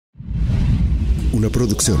una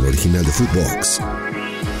producción original de Footbox.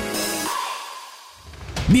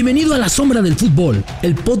 Bienvenido a La Sombra del Fútbol,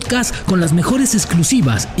 el podcast con las mejores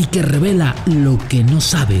exclusivas y que revela lo que no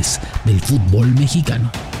sabes del fútbol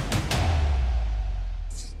mexicano.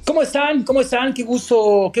 ¿Cómo están? ¿Cómo están? Qué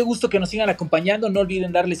gusto que nos sigan acompañando. No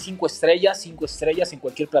olviden darle 5 estrellas en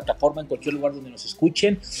cualquier plataforma, en cualquier lugar donde nos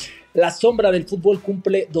escuchen. La Sombra del Fútbol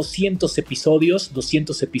cumple 200 episodios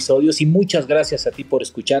y muchas gracias a ti por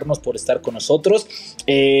escucharnos, por estar con nosotros.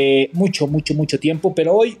 Mucho tiempo,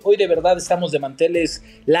 pero hoy de verdad estamos de manteles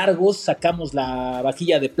largos, sacamos la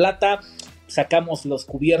vajilla de plata, sacamos los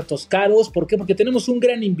cubiertos caros. ¿Por qué? Porque tenemos un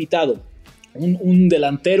gran invitado, un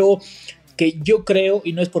delantero que yo creo,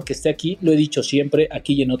 y no es porque esté aquí, lo he dicho siempre,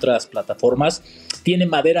 aquí y en otras plataformas, tiene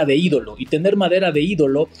madera de ídolo, y tener madera de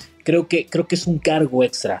ídolo creo que es un cargo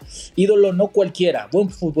extra. Ídolo no cualquiera, buen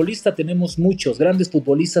futbolista tenemos muchos, grandes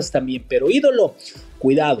futbolistas también, pero ídolo,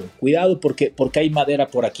 cuidado porque hay madera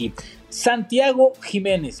por aquí. Santiago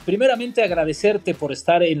Giménez, primeramente agradecerte por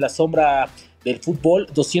estar en La Sombra del Fútbol.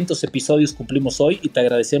 200 episodios cumplimos hoy y te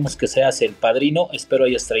agradecemos que seas el padrino. Espero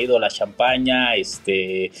hayas traído la champaña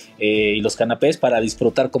y los canapés para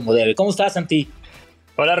disfrutar como debe. ¿Cómo estás, Santi?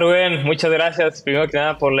 Hola, Rubén, muchas gracias primero que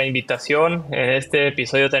nada por la invitación en este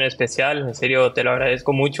episodio tan especial. En serio te lo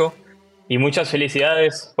agradezco mucho y muchas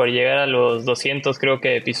felicidades por llegar a los 200 creo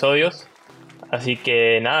que episodios. Así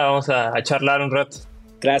que nada, vamos a charlar un rato.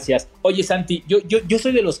 Gracias. Oye, Santi, yo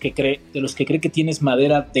soy de los que cree que tienes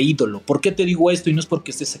madera de ídolo. ¿Por qué te digo esto? Y no es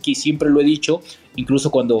porque estés aquí, siempre lo he dicho,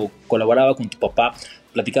 incluso cuando colaboraba con tu papá,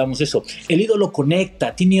 platicábamos eso. El ídolo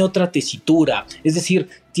conecta, tiene otra tesitura, es decir,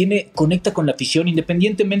 conecta con la afición,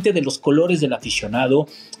 independientemente de los colores del aficionado.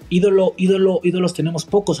 Ídolos tenemos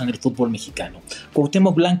pocos en el fútbol mexicano.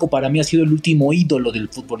 Cuauhtémoc Blanco para mí ha sido el último ídolo del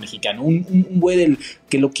fútbol mexicano. Un güey del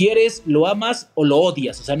que lo quieres, lo amas o lo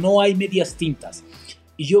odias, o sea, no hay medias tintas.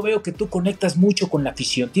 Y yo veo que tú conectas mucho con la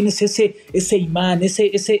afición. Tienes ese imán,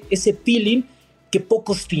 ese feeling que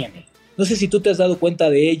pocos tienen. No sé si tú te has dado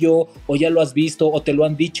cuenta de ello, o ya lo has visto, o te lo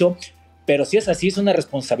han dicho, pero si es así, es una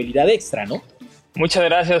responsabilidad extra, ¿no? Muchas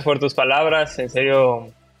gracias por tus palabras, en serio,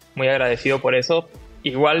 muy agradecido por eso.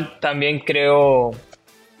 Igual también creo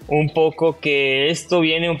un poco que esto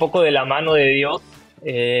viene un poco de la mano de Dios.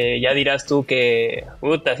 Ya dirás tú que,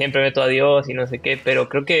 siempre meto a Dios y no sé qué, pero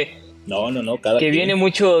creo que No, que viene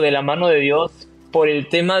mucho de la mano de Dios por el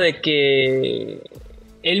tema de que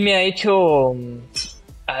Él me ha hecho,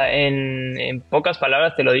 en pocas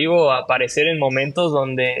palabras te lo digo, aparecer en momentos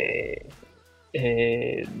donde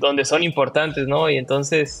son importantes, ¿no? Y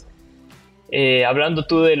entonces, hablando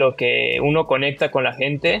tú de lo que uno conecta con la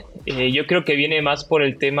gente, yo creo que viene más por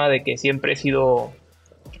el tema de que siempre he sido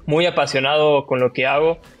muy apasionado con lo que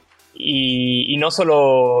hago. Y no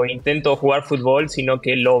solo intento jugar fútbol, sino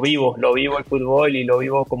que lo vivo el fútbol y lo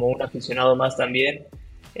vivo como un aficionado más también.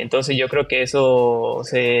 Entonces yo creo que eso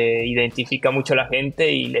se identifica mucho a la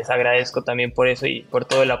gente y les agradezco también por eso y por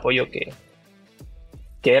todo el apoyo que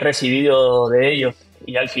he recibido de ellos.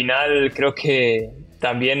 Y al final creo que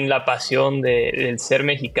también la pasión del ser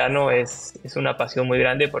mexicano es una pasión muy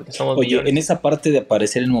grande porque somos millones. En esa parte de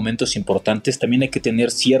aparecer en momentos importantes también hay que tener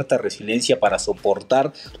cierta resiliencia para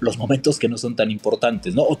soportar los momentos que no son tan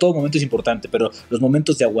importantes, ¿no? O todo momento es importante, pero los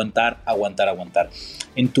momentos de aguantar.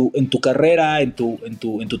 En tu carrera, en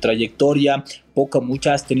tu trayectoria, poca o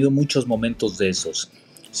mucha, has tenido muchos momentos de esos,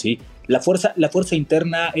 ¿sí? La fuerza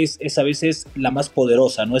interna es a veces la más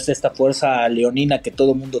poderosa, no es esta fuerza leonina que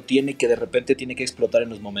todo mundo tiene y que de repente tiene que explotar en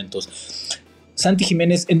los momentos. Santi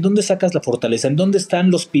Giménez, ¿en dónde sacas la fortaleza? ¿En dónde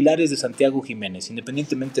están los pilares de Santiago Giménez?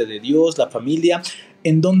 Independientemente de Dios, la familia,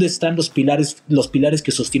 ¿en dónde están los pilares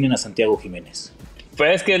que sostienen a Santiago Giménez?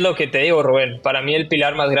 Pues que es lo que te digo, Rubén. Para mí el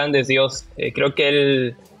pilar más grande es Dios. Creo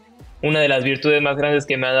que una de las virtudes más grandes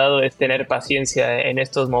que me ha dado es tener paciencia en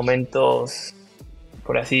estos momentos,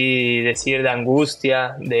 por así decir, de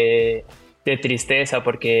angustia, de tristeza,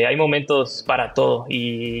 porque hay momentos para todo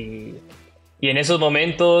y en esos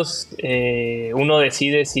momentos uno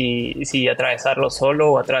decide si atravesarlo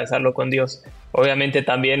solo o atravesarlo con Dios. Obviamente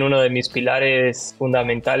también uno de mis pilares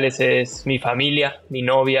fundamentales es mi familia, mi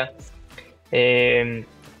novia.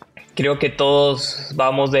 Creo que todos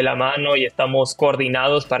vamos de la mano y estamos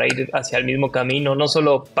coordinados para ir hacia el mismo camino, no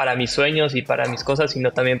solo para mis sueños y para mis cosas,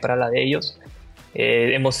 sino también para la de ellos.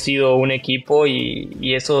 Hemos sido un equipo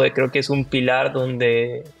y eso creo que es un pilar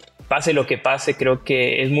donde pase lo que pase, creo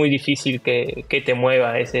que es muy difícil que te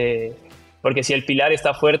mueva porque si el pilar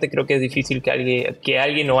está fuerte, creo que es difícil que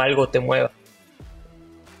alguien o algo te mueva.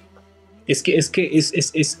 Es que es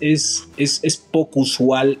poco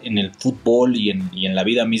usual en el fútbol y en la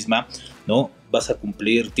vida misma, ¿no?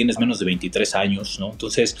 tienes menos de 23 años, ¿no?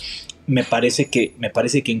 Entonces, me parece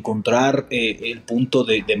que encontrar el punto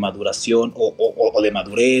de maduración o de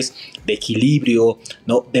madurez, de equilibrio,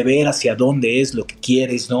 ¿no? De ver hacia dónde es lo que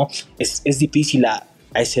quieres, ¿no? Es difícil a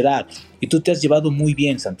esa edad. Y tú te has llevado muy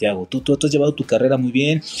bien, Santiago. Tú has llevado tu carrera muy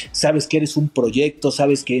bien. Sabes que eres un proyecto,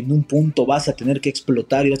 sabes que en un punto vas a tener que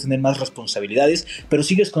explotar y vas a tener más responsabilidades, pero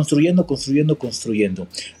sigues construyendo.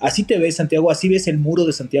 Así te ves, Santiago, así ves el muro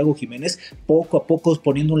de Santiago Giménez, poco a poco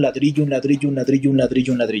poniendo un ladrillo.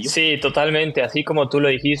 Sí, totalmente, así como tú lo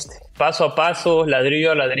dijiste. Paso a paso,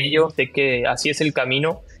 ladrillo a ladrillo. Sé que así es el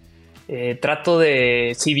camino.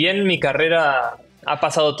 Si bien mi carrera ha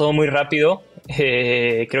pasado todo muy rápido,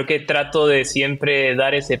 creo que trato de siempre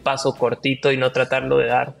dar ese paso cortito y no tratarlo de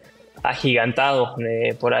dar agigantado,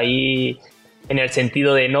 por ahí en el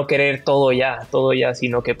sentido de no querer todo ya,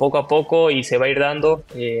 sino que poco a poco y se va a ir dando.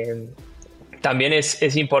 También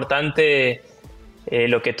es importante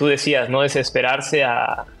lo que tú decías, no desesperarse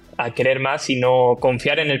a querer más, sino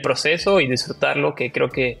confiar en el proceso y disfrutarlo, que creo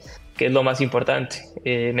que es lo más importante.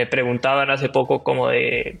 Me preguntaban hace poco como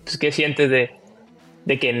de, pues, ¿qué sientes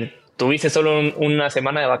de que tuviste solo una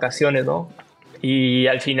semana de vacaciones, ¿no? Y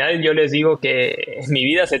al final yo les digo que mi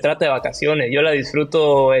vida se trata de vacaciones. Yo la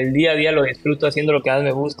disfruto, el día a día lo disfruto haciendo lo que más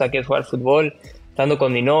me gusta, que es jugar fútbol, estando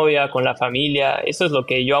con mi novia, con la familia. Eso es lo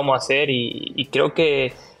que yo amo hacer y creo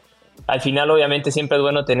que al final obviamente siempre es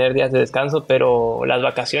bueno tener días de descanso, pero las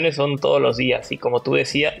vacaciones son todos los días y como tú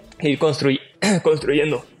decías, ir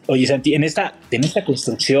construyendo. Oye, Santi, en esta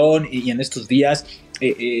construcción y en estos días,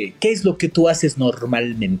 ¿qué es lo que tú haces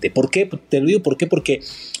normalmente? ¿Por qué? Te lo digo, ¿por qué? Porque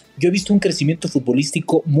yo he visto un crecimiento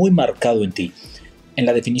futbolístico muy marcado en ti. En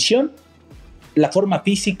la definición, la forma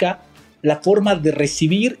física, la forma de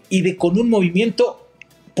recibir y de con un movimiento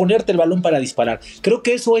ponerte el balón para disparar. Creo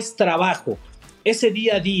que eso es trabajo. Ese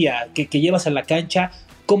día a día que llevas a la cancha,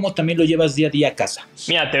 ¿cómo también lo llevas día a día a casa?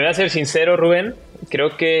 Mira, te voy a ser sincero, Rubén.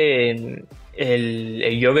 Creo que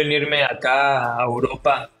el yo venirme acá a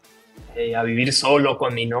Europa a vivir solo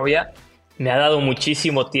con mi novia me ha dado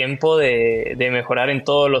muchísimo tiempo de mejorar en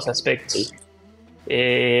todos los aspectos.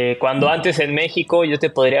 Cuando antes en México yo te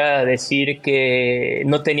podría decir que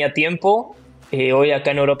no tenía tiempo, hoy acá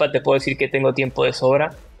en Europa te puedo decir que tengo tiempo de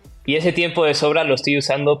sobra. Y ese tiempo de sobra lo estoy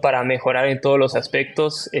usando para mejorar en todos los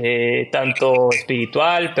aspectos, tanto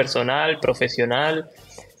espiritual, personal, profesional,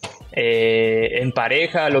 en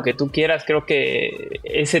pareja, lo que tú quieras. Creo que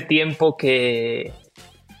ese tiempo de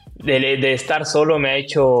estar solo me ha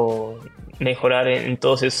hecho mejorar en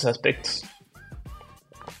todos esos aspectos.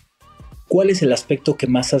 ¿Cuál es el aspecto que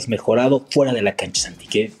más has mejorado fuera de la cancha, Santi?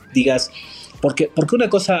 Que digas, porque una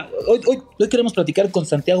cosa, hoy queremos platicar con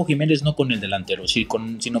Santiago Giménez, no con el delantero,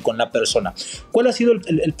 sino con la persona. ¿Cuál ha sido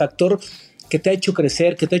el factor que te ha hecho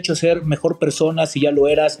crecer, que te ha hecho ser mejor persona, si ya lo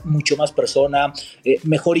eras, mucho más persona,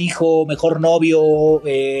 mejor hijo, mejor novio,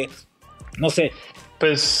 no sé?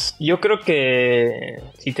 Pues yo creo que,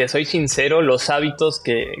 si te soy sincero, los hábitos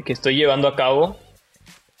que estoy llevando a cabo,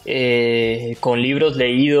 con libros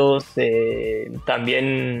leídos,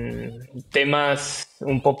 también temas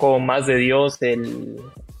un poco más de Dios,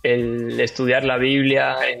 el estudiar la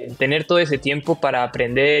Biblia, el tener todo ese tiempo para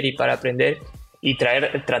aprender y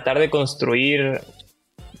tratar de construir,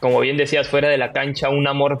 como bien decías, fuera de la cancha, un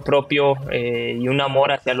amor propio y un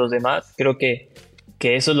amor hacia los demás. Creo que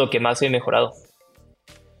eso es lo que más he mejorado.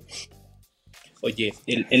 Oye,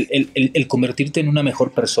 el convertirte en una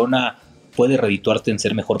mejor persona puede redituarte en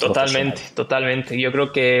ser mejor profesional. Totalmente. Yo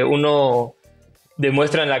creo que uno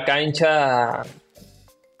demuestra en la cancha...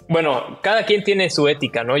 Bueno, cada quien tiene su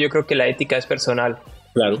ética, ¿no? Yo creo que la ética es personal.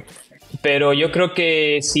 Claro. Pero yo creo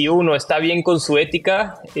que si uno está bien con su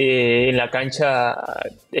ética, en la cancha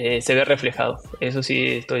se ve reflejado. Eso sí,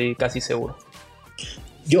 estoy casi seguro.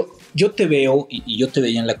 Yo te veo, y yo te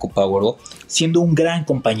veía en la Copa Oro, siendo un gran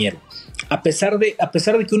compañero. A pesar de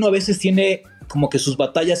que uno a veces tiene como que sus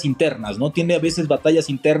batallas internas, ¿no? Tiene a veces batallas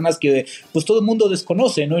internas que pues todo el mundo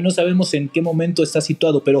desconoce, ¿no? Y no sabemos en qué momento está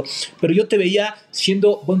situado, pero yo te veía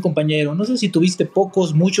siendo buen compañero. No sé si tuviste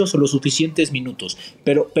pocos, muchos o los suficientes minutos,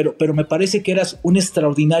 pero me parece que eras un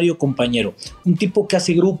extraordinario compañero. Un tipo que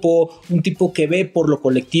hace grupo, un tipo que ve por lo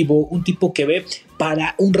colectivo, un tipo que ve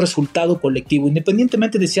para un resultado colectivo,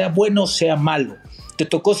 independientemente de sea bueno o sea malo. Te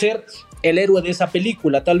tocó ser el héroe de esa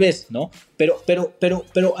película, tal vez, ¿no? Pero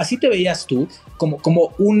así te veías tú,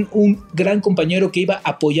 como un gran compañero que iba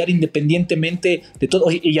a apoyar independientemente de todo.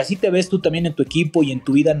 Y así te ves tú también en tu equipo y en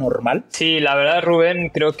tu vida normal. Sí, la verdad, Rubén,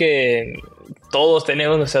 creo que todos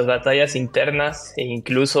tenemos nuestras batallas internas e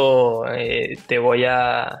incluso te voy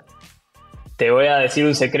a te voy a decir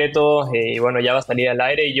un secreto, y bueno, ya va a salir al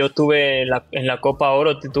aire. Yo tuve en la Copa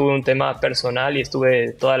Oro, tuve un tema personal y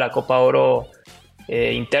estuve toda la Copa Oro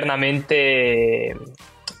internamente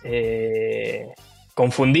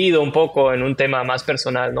confundido un poco en un tema más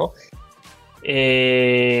personal, ¿no?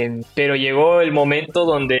 Pero llegó el momento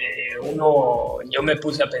donde yo me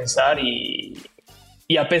puse a pensar y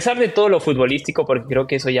a pesar de todo lo futbolístico, porque creo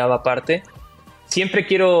que eso ya va aparte, siempre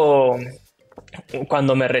quiero,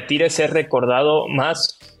 cuando me retire, ser recordado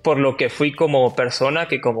más por lo que fui como persona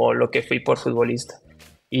que como lo que fui por futbolista.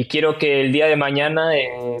 Y quiero que el día de mañana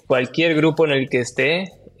cualquier grupo en el que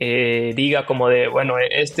esté diga como de, bueno,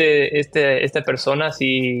 esta persona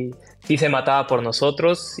sí se mataba por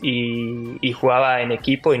nosotros y jugaba en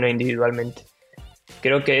equipo y no individualmente.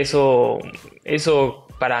 Creo que eso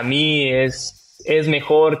para mí es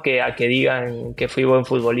mejor que a que digan que fui buen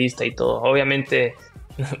futbolista y todo. Obviamente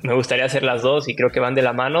me gustaría hacer las dos y creo que van de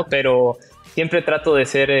la mano, pero siempre trato de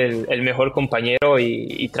ser el mejor compañero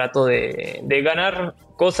y trato de ganar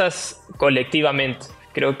cosas colectivamente.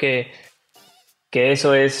 Creo que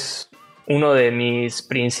eso es uno de mis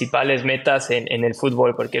principales metas en el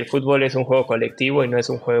fútbol, porque el fútbol es un juego colectivo y no es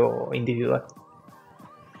un juego individual.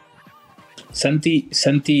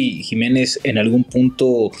 Santi Giménez, ¿en algún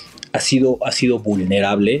punto ha sido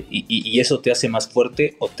vulnerable y eso te hace más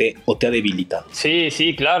fuerte o te ha debilitado?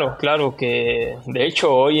 Sí, claro que de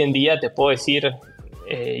hecho hoy en día te puedo decir,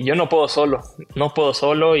 yo no puedo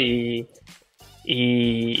solo y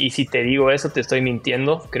si te digo eso te estoy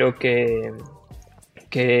mintiendo. Creo que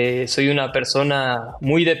soy una persona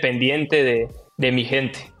muy dependiente de mi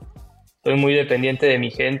gente. Soy muy dependiente de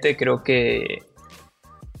mi gente. Creo que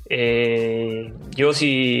yo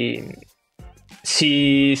si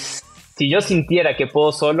yo sintiera que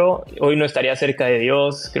puedo solo, hoy no estaría cerca de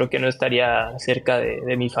Dios, creo que no estaría cerca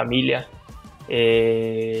de mi familia.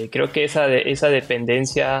 Creo que esa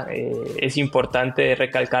dependencia es importante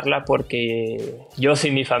recalcarla, porque yo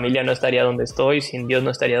sin mi familia no estaría donde estoy, sin Dios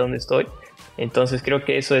no estaría donde estoy. Entonces creo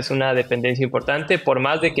que eso es una dependencia importante, por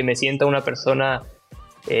más de que me sienta una persona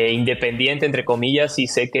independiente, entre comillas, y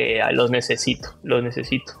sé que los necesito.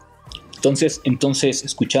 Entonces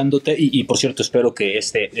escuchándote, y por cierto, espero que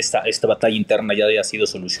esta batalla interna ya haya sido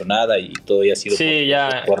solucionada y todo haya sido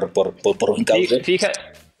por buen cauce.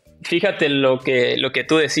 Fíjate lo que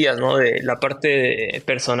tú decías, ¿no? De la parte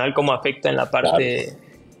personal, cómo afecta en la parte, claro,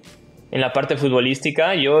 en la parte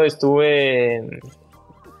futbolística. Yo estuve,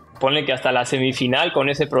 ponle que hasta la semifinal con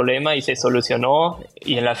ese problema y se solucionó,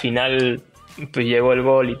 y en la final pues llegó el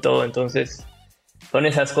gol y todo. Entonces son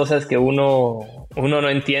esas cosas que uno no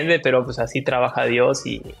entiende, pero pues así trabaja Dios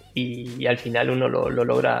y al final uno lo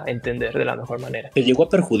logra entender de la mejor manera. ¿Te llegó a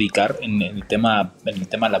perjudicar en el tema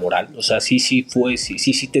laboral? O sea, sí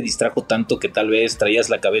te distrajo tanto que tal vez traías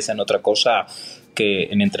la cabeza en otra cosa que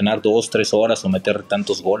en entrenar 2-3 horas o meter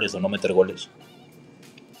tantos goles o no meter goles.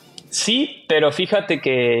 Sí, pero fíjate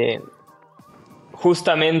que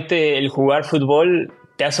justamente el jugar fútbol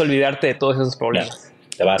te hace olvidarte de todos esos problemas.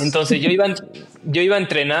 Te vas. Entonces yo iba a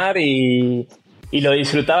entrenar y lo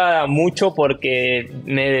disfrutaba mucho porque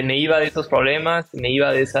me iba de esos problemas, me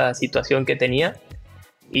iba de esa situación que tenía,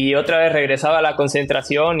 y otra vez regresaba a la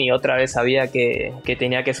concentración y otra vez sabía que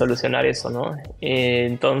tenía que solucionar eso, ¿no?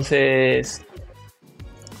 Entonces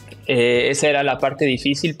esa era la parte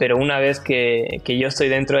difícil, pero una vez que yo estoy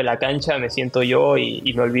dentro de la cancha me siento yo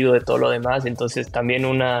y me olvido de todo lo demás. Entonces también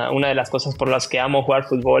una de las cosas por las que amo jugar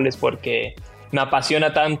fútbol es porque me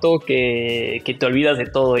apasiona tanto que te olvidas de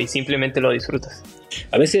todo y simplemente lo disfrutas.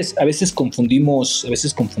 A veces confundimos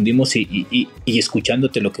y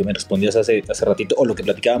escuchándote lo que me respondías hace ratito o lo que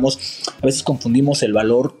platicábamos, a veces confundimos el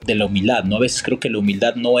valor de la humildad, ¿no? A veces creo que la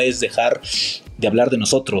humildad no es dejar de hablar de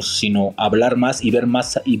nosotros, sino hablar más y ver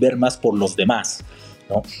más por los demás,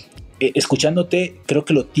 ¿no? Escuchándote creo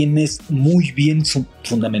que lo tienes muy bien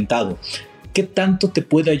fundamentado. ¿Qué tanto te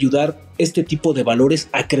puede ayudar este tipo de valores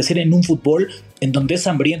a crecer en un fútbol en donde es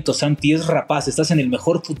hambriento, Santi, es rapaz? Estás en el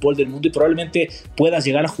mejor fútbol del mundo y probablemente puedas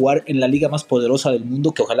llegar a jugar en la liga más poderosa del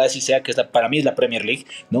mundo, que ojalá así sea, que para mí es la Premier League,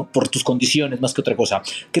 ¿no? Por tus condiciones más que otra cosa.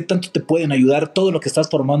 ¿Qué tanto te pueden ayudar todo lo que estás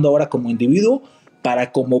formando ahora como individuo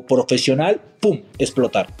para como profesional, ¡pum!,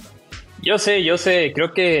 explotar? Yo sé,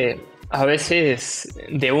 creo que a veces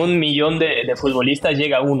de 1 millón de futbolistas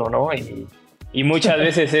llega uno, ¿no? Y muchas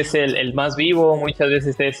veces es el más vivo, muchas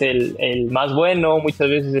veces es el más bueno, muchas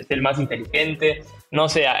veces es el más inteligente. No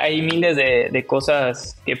sé, hay miles de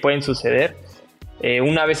cosas que pueden suceder.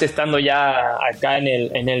 Una vez estando ya acá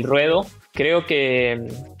en el ruedo, creo que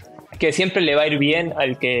siempre le va a ir bien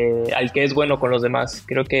al que es bueno con los demás.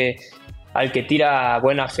 Creo que al que tira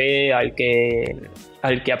buena fe, al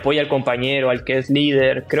que apoya al compañero, al que es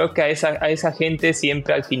líder. Creo que a esa gente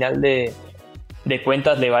siempre al final de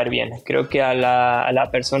cuentas le va a ir bien. Creo que a la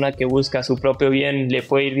persona que busca su propio bien le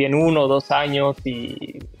puede ir bien 1 o 2 años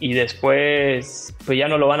y después pues ya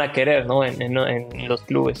no lo van a querer, ¿no? en los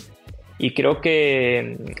clubes. Y creo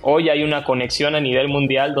que hoy hay una conexión a nivel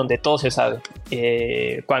mundial donde todo se sabe.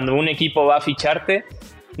 Cuando un equipo va a ficharte,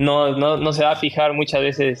 no se va a fijar muchas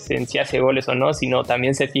veces en si hace goles o no, sino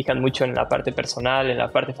también se fijan mucho en la parte personal, en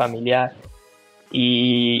la parte familiar.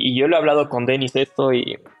 Y yo lo he hablado con Denis esto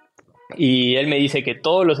y él me dice que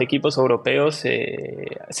todos los equipos europeos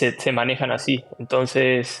se manejan así.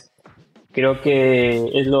 Entonces creo que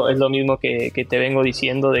es lo mismo que te vengo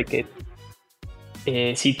diciendo, de que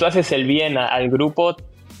si tú haces el bien al grupo,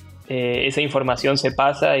 esa información se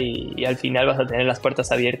pasa y al final vas a tener las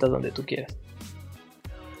puertas abiertas donde tú quieras.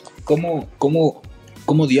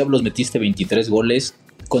 ¿Cómo diablos metiste 23 goles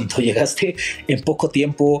cuando llegaste en poco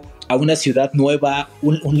tiempo a una ciudad nueva,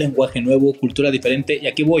 un lenguaje nuevo, cultura diferente? Y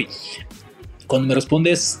aquí voy. Cuando me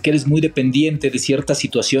respondes que eres muy dependiente de ciertas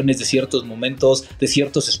situaciones, de ciertos momentos, de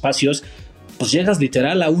ciertos espacios, pues llegas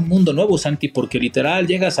literal a un mundo nuevo, Santi, porque literal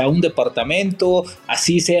llegas a un departamento,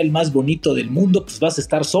 así sea el más bonito del mundo, pues vas a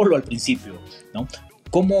estar solo al principio, ¿no?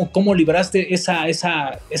 ¿Cómo libraste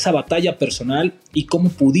esa batalla personal y cómo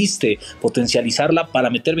pudiste potencializarla para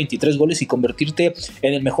meter 23 goles y convertirte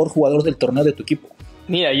en el mejor jugador del torneo de tu equipo?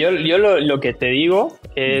 Mira, yo lo que te digo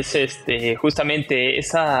es justamente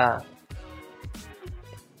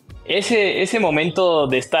ese momento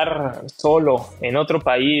de estar solo en otro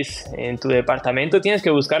país, en tu departamento, tienes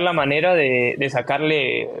que buscar la manera de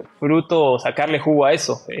sacarle fruto o sacarle jugo a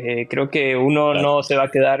eso. Creo que uno no se va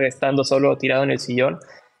a quedar estando solo tirado en el sillón,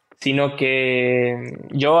 sino que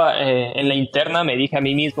yo en la interna me dije a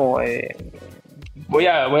mí mismo, voy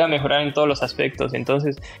a mejorar en todos los aspectos.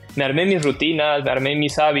 Entonces me armé mis rutinas, me armé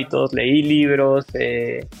mis hábitos, leí libros,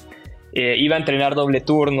 iba a entrenar doble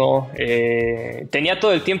turno, tenía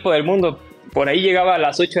todo el tiempo del mundo. Por ahí llegaba a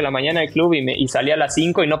las 8 de la mañana del club y salía a las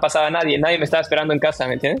 5 y no pasaba nadie me estaba esperando en casa,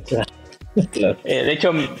 ¿me entiendes? Claro. De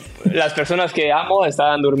hecho, las personas que amo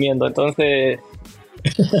estaban durmiendo, entonces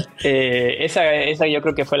esa yo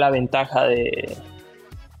creo que fue la ventaja de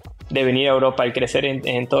venir a Europa, el crecer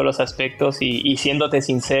en todos los aspectos y siéndote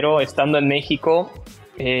sincero, estando en México,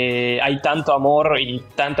 hay tanto amor y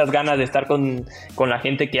tantas ganas de estar con la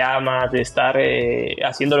gente que amas, de estar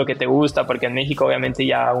haciendo lo que te gusta, porque en México obviamente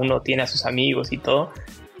ya uno tiene a sus amigos y todo,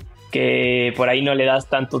 que por ahí no le das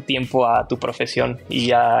tanto tiempo a tu profesión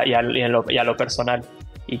y a lo personal.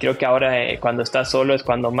 Y creo que ahora cuando estás solo es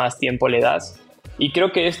cuando más tiempo le das. Y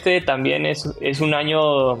creo que también es un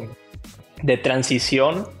año de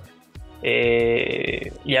transición.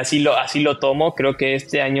 Y así lo tomo. Creo que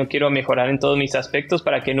este año quiero mejorar en todos mis aspectos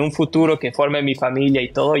para que en un futuro que forme mi familia y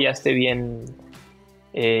todo ya esté bien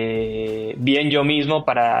yo mismo,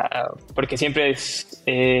 porque siempre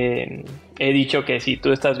he dicho que si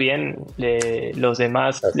tú estás bien, los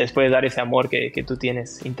demás les puedes dar ese amor que tú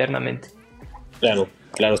tienes internamente. Claro,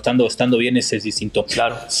 estando bien es distinto.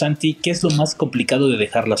 Claro. Santi, ¿qué es lo más complicado de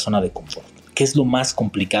dejar la zona de confort? ¿Qué es lo más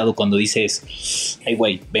complicado cuando dices, hey,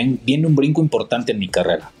 güey, viene un brinco importante en mi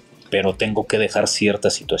carrera, pero tengo que dejar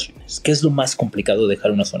ciertas situaciones? ¿Qué es lo más complicado de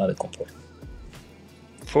dejar una zona de confort?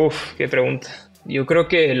 Uf, qué pregunta. Yo creo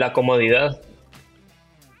que la comodidad.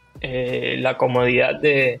 La comodidad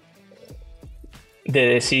de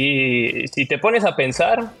decir, si te pones a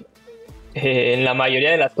pensar, en la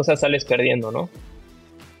mayoría de las cosas sales perdiendo, ¿no?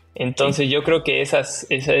 Entonces yo creo que esa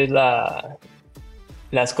es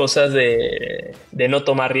las cosas de no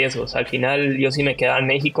tomar riesgos. Al final yo sí me quedaba en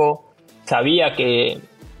México, sabía que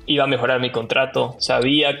iba a mejorar mi contrato,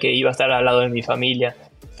 sabía que iba a estar al lado de mi familia,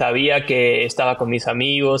 sabía que estaba con mis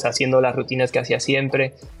amigos haciendo las rutinas que hacía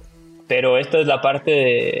siempre, pero esta es la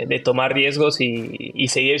parte de tomar riesgos y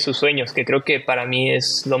seguir sus sueños, que creo que para mí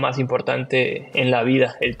es lo más importante en la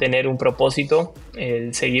vida, el tener un propósito,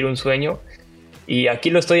 el seguir un sueño. Y aquí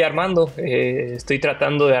lo estoy armando, estoy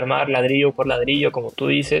tratando de armar ladrillo por ladrillo, como tú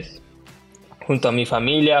dices, junto a mi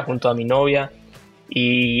familia, junto a mi novia,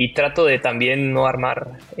 y trato de también no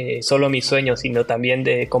armar solo mis sueños, sino también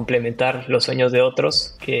de complementar los sueños de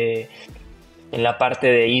otros, que en la parte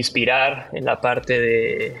de inspirar, en la parte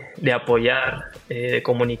de apoyar, de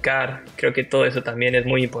comunicar, creo que todo eso también es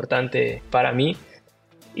muy importante para mí.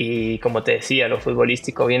 Y como te decía, lo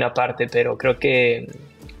futbolístico viene aparte, pero creo que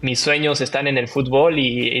mis sueños están en el fútbol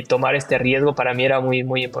y tomar este riesgo para mí era muy,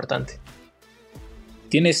 muy importante.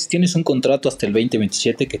 tienes un contrato hasta el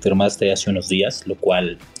 2027 que firmaste hace unos días, lo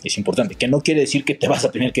cual es importante, que no quiere decir que te vas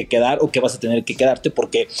a tener que quedar o que vas a tener que quedarte,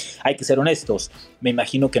 porque hay que ser honestos. Me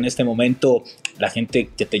imagino que en este momento la gente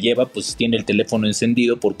que te lleva pues tiene el teléfono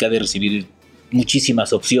encendido porque ha de recibir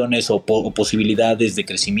muchísimas opciones o posibilidades de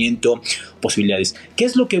crecimiento, posibilidades. ¿Qué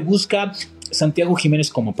es lo que busca Santiago Giménez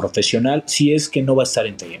como profesional si es que no va a estar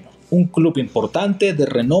en Feyenoord? Un club importante, de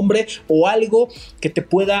renombre, o algo que te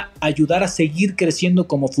pueda ayudar a seguir creciendo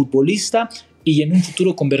como futbolista y en un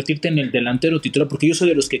futuro convertirte en el delantero titular, porque yo soy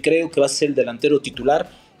de los que creo que vas a ser el delantero titular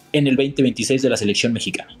en el 2026 de la selección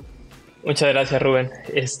mexicana. Muchas gracias, Rubén.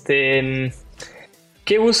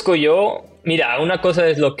 ¿Qué busco yo? Mira, una cosa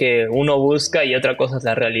es lo que uno busca y otra cosa es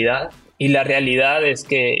la realidad. Y la realidad es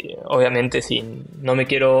que, obviamente, sí, no me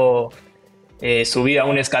quiero subir a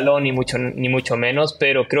un escalón ni mucho menos,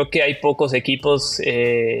 pero creo que hay pocos equipos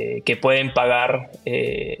que pueden pagar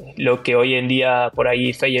lo que hoy en día por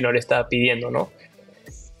ahí Feyenoord está pidiendo, ¿no?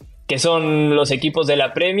 Que son los equipos de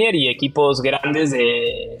la Premier y equipos grandes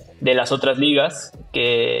de las otras ligas,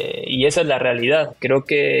 y esa es la realidad. Creo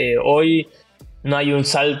que hoy no hay un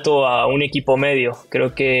salto a un equipo medio.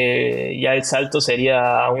 Creo que ya el salto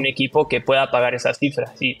sería a un equipo que pueda pagar esas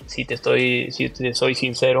cifras, si te soy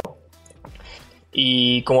sincero.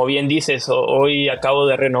 Y como bien dices, hoy acabo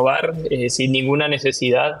de renovar sin ninguna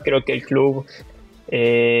necesidad. Creo que el club,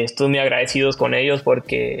 estoy muy agradecidos con ellos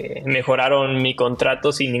porque mejoraron mi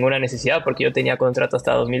contrato sin ninguna necesidad, porque yo tenía contrato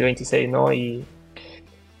hasta 2026, ¿no? Y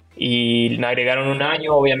me agregaron un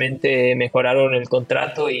año, obviamente mejoraron el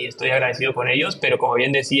contrato y estoy agradecido con ellos, pero como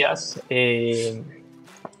bien decías,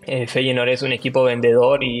 Feyenoord es un equipo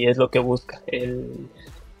vendedor y es lo que busca,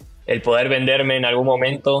 el poder venderme en algún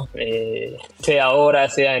momento, sea ahora,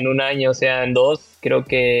 sea en un año, sea en dos. Creo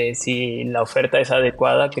que si la oferta es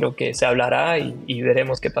adecuada, creo que se hablará y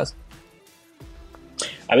veremos qué pasa.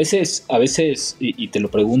 A veces, y te lo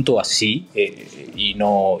pregunto así, y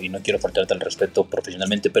no quiero faltarte al respeto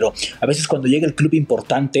profesionalmente, pero a veces cuando llega el club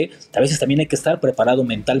importante, a veces también hay que estar preparado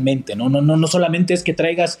mentalmente, no solamente es que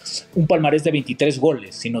traigas un palmarés de 23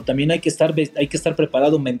 goles, sino también hay que estar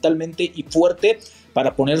preparado mentalmente y fuerte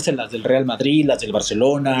para ponerse las del Real Madrid, las del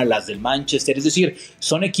Barcelona, las del Manchester. Es decir,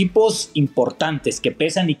 son equipos importantes que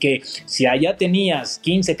pesan y que si allá tenías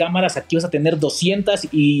 15 cámaras, aquí vas a tener 200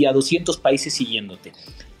 y a 200 países siguiéndote.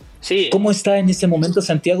 Sí. ¿Cómo está en este momento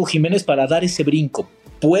Santiago Giménez para dar ese brinco?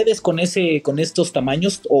 ¿Puedes con estos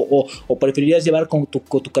tamaños o preferirías llevar con tu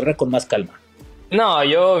carrera con más calma? No,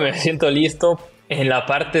 yo me siento listo en la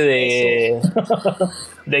parte de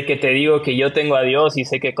que te digo que yo tengo a Dios y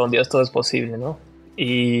sé que con Dios todo es posible, ¿no?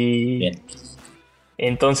 Y bien.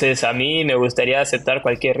 Entonces a mí me gustaría aceptar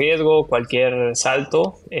cualquier riesgo, cualquier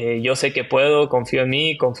salto. Yo sé que puedo, confío en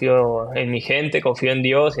mí, confío en mi gente, confío en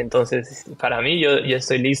Dios. Entonces para mí yo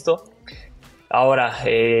estoy listo. Ahora,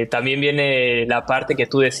 también viene la parte que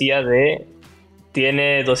tú decías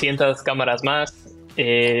tiene 200 cámaras más.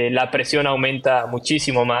 La presión aumenta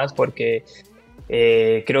muchísimo más porque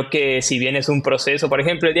creo que si bien es un proceso, por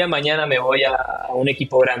ejemplo, el día de mañana me voy a un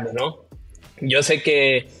equipo grande, ¿no? Yo sé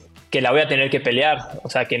que la voy a tener que pelear, o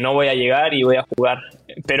sea, que no voy a llegar y voy a jugar.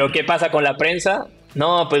 Pero ¿qué pasa con la prensa?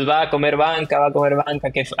 No, pues va a comer banca,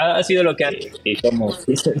 que ha sido lo que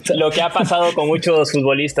ha pasado con muchos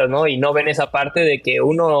futbolistas, ¿no? Y no ven esa parte de que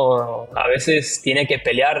uno a veces tiene que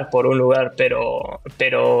pelear por un lugar,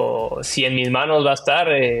 pero si en mis manos va a estar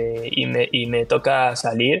y me toca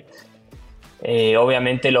salir,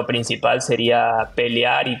 obviamente lo principal sería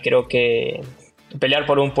pelear, y creo que pelear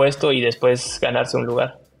por un puesto y después ganarse un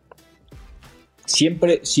lugar.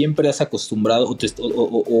 Siempre has acostumbrado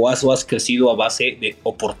o has crecido a base de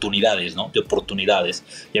oportunidades, ¿no? De oportunidades.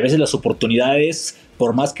 Y a veces las oportunidades,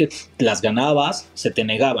 por más que las ganabas, se te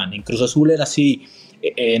negaban. En Cruz Azul era así,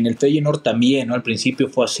 en el Feyenoord también, ¿no? Al principio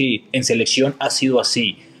fue así, en selección ha sido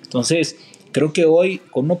así. Entonces, creo que hoy,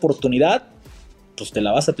 con una oportunidad, pues te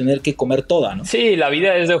la vas a tener que comer toda, ¿no? Sí, la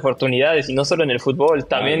vida es de oportunidades, y no solo en el fútbol,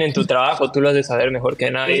 también en tu trabajo, tú lo has de saber mejor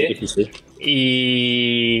que nadie.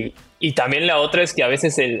 Sí. Y también la otra es que a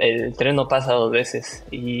veces el tren no pasa dos veces.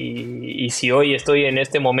 Y si hoy estoy en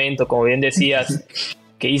este momento, como bien decías,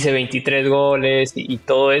 que hice 23 goles y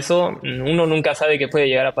todo eso, uno nunca sabe qué puede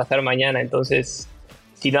llegar a pasar mañana. Entonces,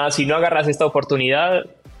 si no agarras esta oportunidad,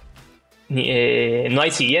 no hay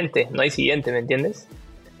siguiente, ¿me entiendes?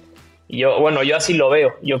 Yo así lo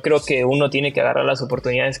veo. Yo creo que uno tiene que agarrar las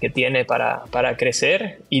oportunidades que tiene para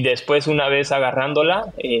crecer, y después, una vez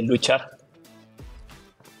agarrándola, luchar.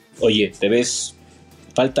 Oye,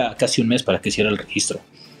 falta casi un mes para que cierre el registro.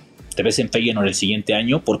 Te ves en Feyenoord el siguiente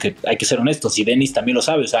año, porque hay que ser honestos, y Denis también lo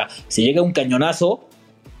sabe. O sea, si llega un cañonazo,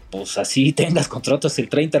 pues así tengas contrato hasta el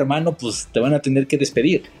 30, hermano, pues te van a tener que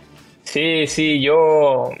despedir. Sí,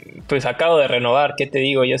 yo pues acabo de renovar, ¿qué te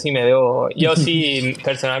digo? Yo sí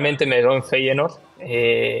personalmente me veo en Feyenoord,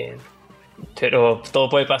 pero todo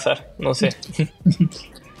puede pasar, no sé.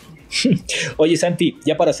 Oye, Santi,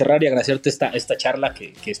 ya para cerrar y agradecerte esta charla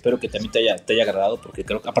que espero que también te haya agradado, porque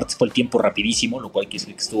creo que aparte fue el tiempo rapidísimo, lo cual quiere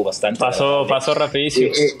decir que estuvo bastante Pasó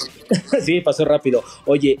rapidísimo. Sí, pasó rápido.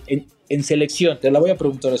 Oye, en selección, te la voy a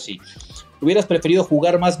preguntar así. ¿Hubieras preferido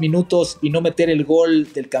jugar más minutos y no meter el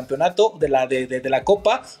gol del campeonato, de la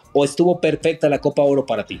Copa, o estuvo perfecta la Copa Oro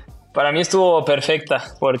para ti? Para mí estuvo perfecta,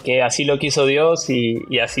 porque así lo quiso Dios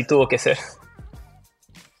y así tuvo que ser.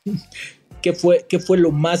 ¿Qué fue lo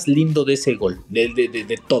más lindo de ese gol?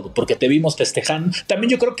 De todo, porque te vimos festejando. También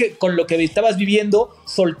yo creo que con lo que estabas viviendo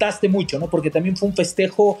soltaste mucho, ¿no? Porque también fue un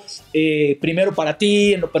festejo primero para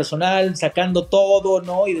ti, en lo personal, sacando todo,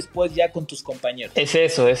 ¿no? Y después ya con tus compañeros. Es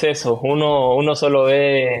eso. Uno solo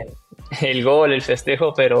ve el gol, el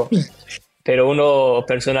festejo, pero uno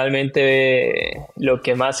personalmente ve lo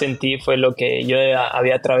que más sentí fue lo que yo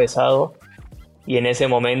había atravesado. Y en ese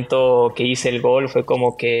momento que hice el gol fue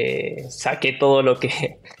como que saqué todo lo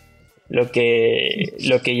que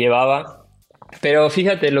llevaba. Pero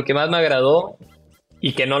fíjate, lo que más me agradó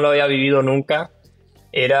y que no lo había vivido nunca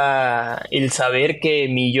era el saber que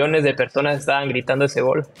millones de personas estaban gritando ese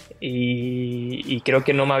gol. Y creo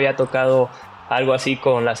que no me había tocado algo así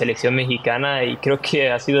con la selección mexicana y creo que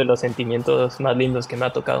ha sido de los sentimientos más lindos que me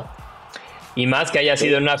ha tocado. Y más que haya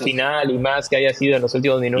sido en una final y más que haya sido en los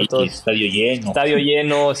últimos minutos. Estadio lleno. Estadio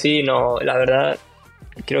lleno, sí, no, la verdad,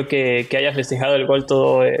 creo que haya festejado el gol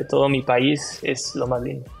todo mi país es lo más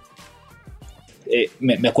lindo.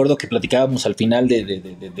 Me acuerdo que platicábamos al final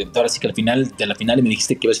ahora sí que al final de la final y me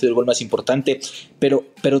dijiste que había sido el gol más importante, pero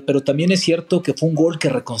también es cierto que fue un gol que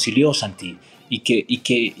reconcilió, Santi. Y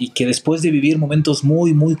que después de vivir momentos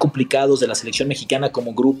muy, muy complicados de la selección mexicana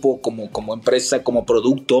como grupo, como empresa, como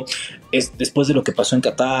producto, después de lo que pasó en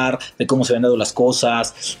Qatar, de cómo se habían dado las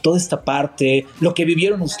cosas, toda esta parte, lo que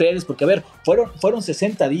vivieron ustedes, porque a ver, fueron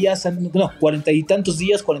 60 días, no, 40 y tantos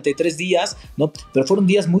días, 43 días, ¿no? Pero fueron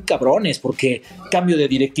días muy cabrones, porque cambio de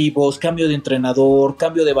directivos, cambio de entrenador,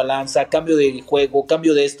 cambio de balanza, cambio de juego,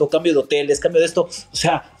 cambio de esto, cambio de hoteles, cambio de esto, o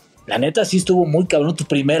sea, la neta sí estuvo muy cabrón tu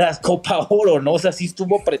primera Copa Oro, ¿no? O sea, sí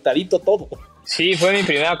estuvo apretadito todo. Sí, fue mi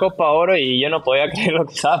primera Copa Oro y yo no podía creer lo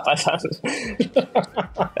que estaba pasando.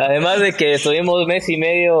 Además de que estuvimos mes y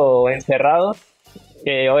medio encerrados,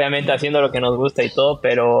 obviamente haciendo lo que nos gusta y todo,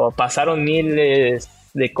 pero pasaron miles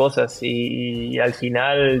de cosas y al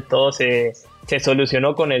final todo se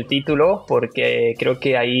solucionó con el título porque creo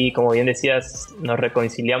que ahí, como bien decías, nos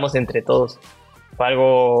reconciliamos entre todos. Fue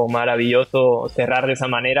algo maravilloso cerrar de esa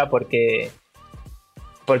manera porque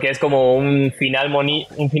es como un final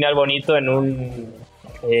bonito en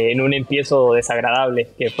un empiezo desagradable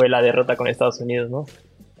que fue la derrota con Estados Unidos, ¿no?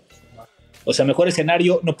 O sea, mejor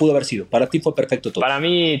escenario no pudo haber sido. Para ti fue perfecto todo. Para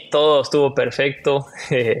mí todo estuvo perfecto.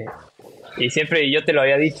 Y siempre yo te lo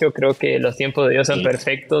había dicho, creo que los tiempos de Dios son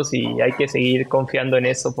perfectos y hay que seguir confiando en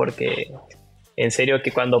eso porque en serio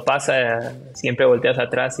que cuando pasa siempre volteas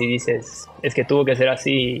atrás y dices, es que tuvo que ser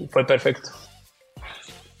así, fue perfecto.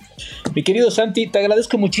 Mi querido Santi, te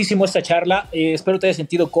agradezco muchísimo esta charla. Espero te hayas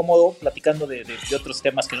sentido cómodo platicando de otros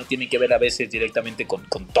temas que no tienen que ver a veces directamente con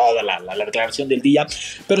toda la declaración del día.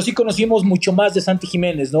 Pero sí conocimos mucho más de Santi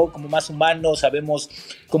Giménez, ¿no? Como más humano, sabemos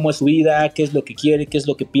cómo es su vida, qué es lo que quiere, qué es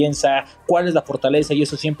lo que piensa, cuál es la fortaleza y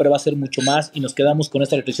eso siempre va a ser mucho más. Y nos quedamos con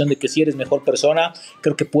esta reflexión de que si eres mejor persona,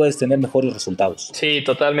 creo que puedes tener mejores resultados. Sí,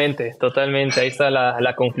 totalmente. Ahí está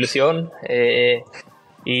la conclusión.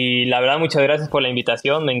 Y la verdad, muchas gracias por la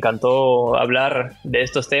invitación. Me encantó hablar de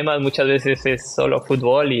estos temas. Muchas veces es solo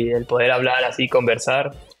fútbol y el poder hablar así,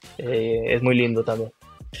 conversar, es muy lindo también.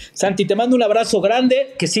 Santi, te mando un abrazo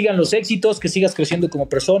grande, que sigan los éxitos, que sigas creciendo como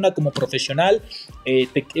persona, como profesional.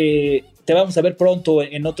 Te vamos a ver pronto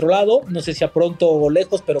en otro lado, no sé si a pronto o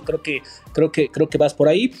lejos, pero creo que vas por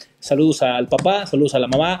ahí. Saludos al papá, saludos a la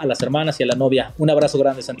mamá, a las hermanas y a la novia. Un abrazo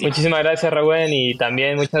grande, Santi. Muchísimas gracias, Rubén, y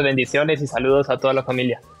también muchas bendiciones y saludos a toda la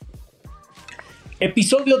familia.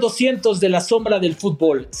 Episodio 200 de La Sombra del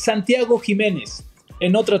Fútbol. Santiago Giménez,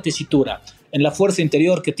 en otra tesitura, en la fuerza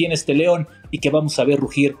interior que tiene este león y que vamos a ver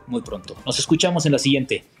rugir muy pronto. Nos escuchamos en la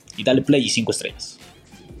siguiente y dale play y 5 estrellas.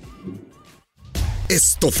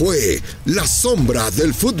 Esto fue La Sombra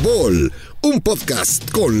del Fútbol, un podcast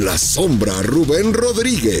con La Sombra Rubén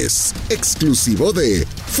Rodríguez, exclusivo de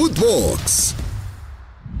Footbox.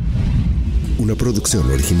 Una producción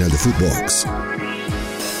original de Footbox.